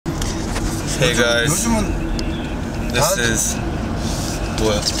Hey guys, this is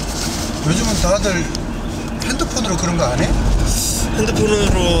뭐야? 요즘은 다들 핸드폰으로 그런 거 안 해?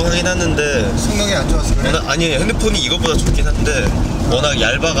 핸드폰으로 하긴 하는데 성능이 안 좋아서 그래? 아니 핸드폰이 이거보다 좋긴 한데 워낙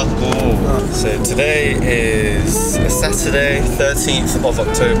얇아갖고. So today is Saturday, 13th of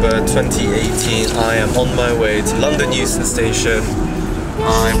October 2018. I am on my way to London Euston Station.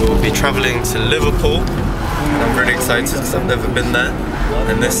 I will be travelling to Liverpool. I'm really excited because I've never been there.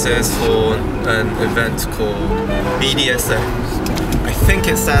 And this is for an event called Bdsa. I think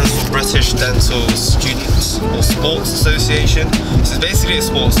it stands for British Dental Students or Sports Association. So it's basically a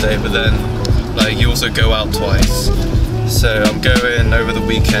sports day, but then like you also go out twice. So I'm going over the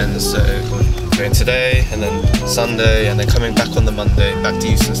weekend, so going today and then Sunday and then coming back on the Monday back to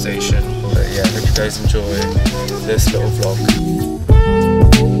Euston Station. But yeah, hope you guys enjoy this little vlog.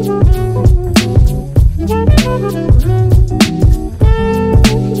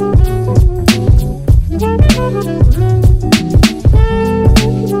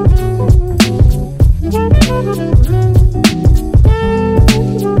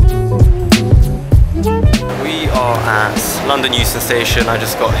 London Euston Station. I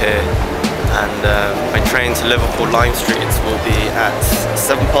just got here and my train to Liverpool Lime Street will be at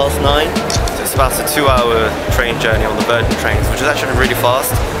 9:07. So it's about a 2-hour train journey on the Virgin trains, which is actually really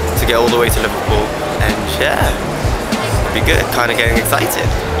fast to get all the way to Liverpool. And yeah, it'll be good. Kind of getting excited.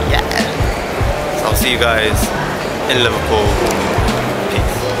 Yeah. So I'll see you guys in Liverpool.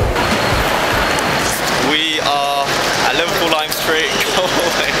 Peace. We are at Liverpool Lime Street.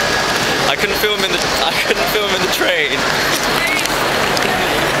 I couldn't film in the train.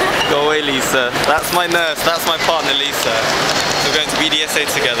 Go away, Lisa. That's my nurse. That's my partner, Lisa. We're going to Bdsa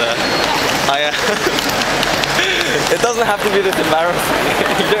together. It doesn't have to be this embarrassing.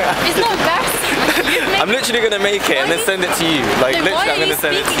 It's not embarrassing. I'm literally gonna make it and then send it to you. Like then literally, I'm gonna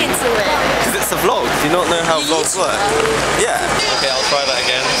send it to you. Because it's a vlog. Do you not know how vlogs work? Yeah. Okay, I'll try that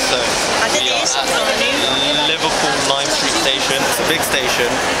again. So we are at Liverpool Lime Street Station. It's a big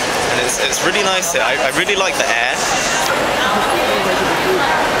station, and it's really nice here. I really like the air.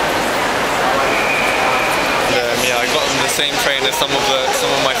 Yeah, I got on the same train as some of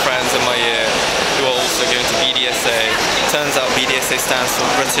my friends in my year who are also going to Bdsa. Turns out Bdsa stands for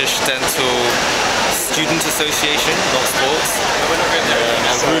British Dental Student Association, not sports.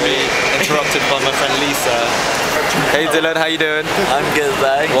 I'm really interrupted by my friend Lisa. Hey Dylan, how you doing? I'm good,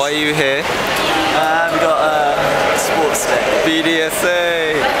 thanks. Why are you here? We got a sports day.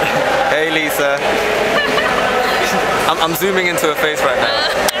 Bdsa. Hey Lisa. I'm zooming into her face right now.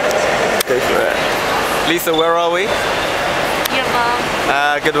 Go for it. Lisa, where are we? Your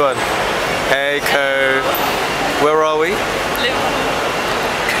mom. Good one. Hey, Co. Where are we? Liverpool.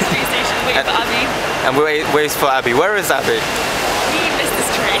 Street station, waiting for Abby. And we're waiting for Abby. Where is Abby? We missed this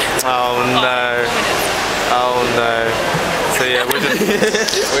train. Oh no. Oh no. So yeah, we're just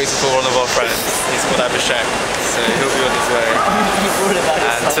waiting for one of our friends. He's called Abhishek, so he'll be on his way.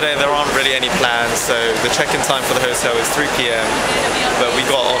 And today there aren't really any plans, so the check-in time for the hotel is 3 PM, but we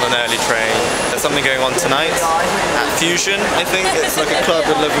got on an early train. There's something going on tonight at Fusion, I think. It's like a club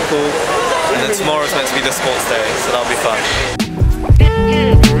in Liverpool, and then tomorrow's meant to be the sports day, so that'll be fun.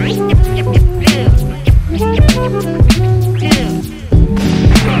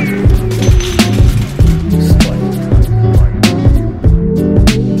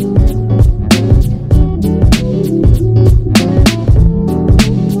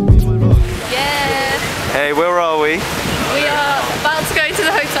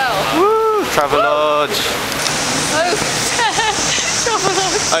 Travelodge. Oh,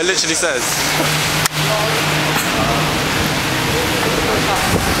 Travelodge. It literally says.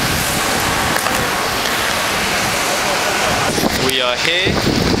 We are here.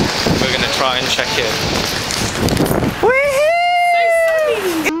 We're gonna try and check in. We're here!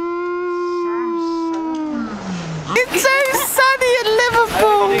 It's so sunny in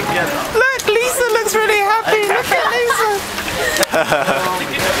Liverpool. Look, Lisa looks really happy. Look at Lisa.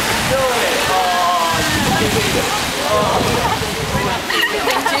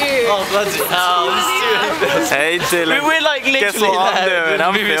 Oh, bloody hell, let's do it. Hey Dylan. We're like literally guess what I'm doing?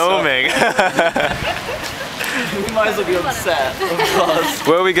 I'm filming. We might as well be on set.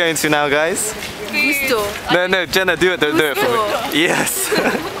 Where are we going to now, guys? Gusto. No, Jenna, do it for me. Yes.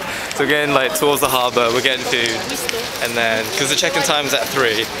 So we're getting like towards the harbour, we're getting food, and then, because the check-in time is at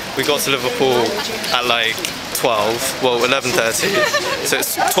 3, we got to Liverpool at like 12, well 11:30, so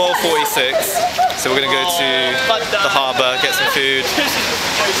it's 12:46, so we're going to go to the harbour, get some food,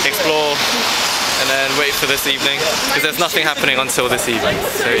 explore, and then wait for this evening, because there's nothing happening until this evening,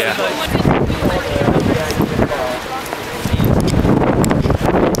 so yeah.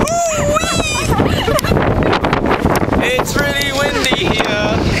 Ooh-wee!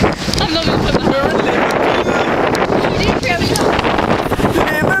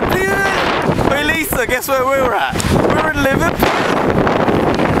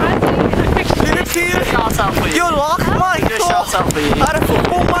 shout out for you. I don't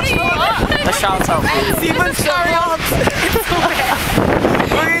football match. A shout out for you. Even Carry on.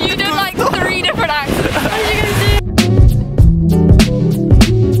 You did like 3 different accents.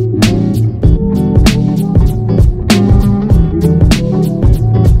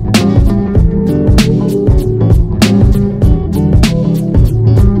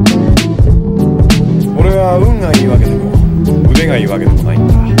 What are you gonna do?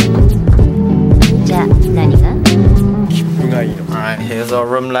 Alright, here's our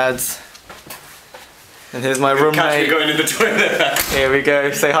room, lads. And here's my roommate. Going to the toilet. Here we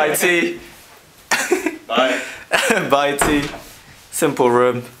go. Say hi, T. Bye. Bye, T. Simple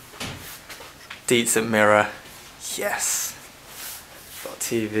room. Decent mirror. Yes. Got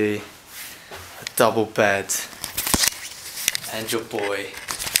TV. A double bed. And your boy.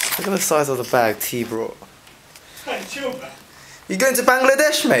 Look at the size of the bag T brought. You going to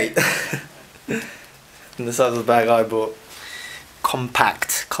Bangladesh, mate? And the size of the bag I bought.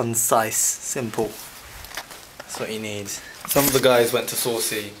 Compact, concise, simple. That's what you need. Some of the guys went to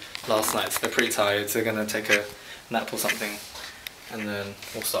Saucy last night, so they're pretty tired, so they're gonna take a nap or something, and then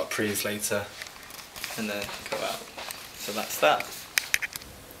we'll start prees later, and then go out. So that's that.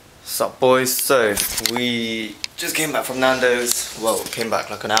 Sup boys, so we just came back from Nando's. Well, came back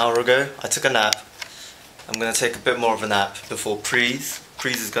like an hour ago. I took a nap. I'm gonna take a bit more of a nap before prees.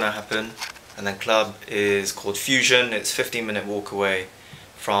 Prees is gonna happen. And then club is called Fusion. It's a 15-minute walk away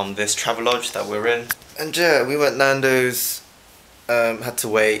from this travel lodge that we're in. And yeah, we went Nando's, had to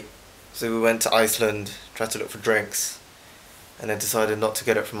wait. So we went to Iceland, tried to look for drinks, and then decided not to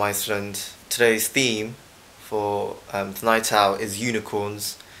get it from Iceland. Today's theme for the night out is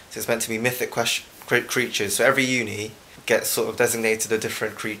unicorns. So it's meant to be mythic creatures. So every uni gets sort of designated a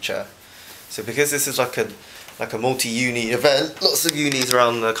different creature. So because this is like a multi-uni event, lots of unis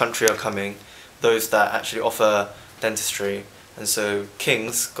around the country are coming, those that actually offer dentistry, and so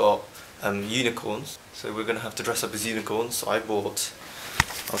King's got unicorns, so we're going to have to dress up as unicorns. So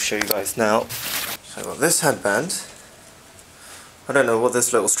I'll show you guys now. So I got this headband. I don't know what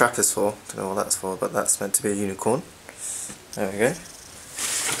this little strap is for, don't know what that's for, but that's meant to be a unicorn. There we go.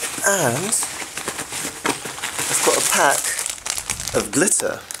 And I've got a pack of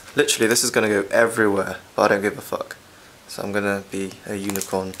glitter. Literally, this is going to go everywhere, but I don't give a fuck. So I'm going to be a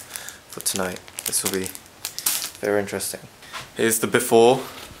unicorn for tonight. This will be very interesting. Here's the before,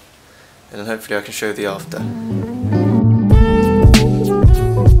 and then hopefully I can show the after.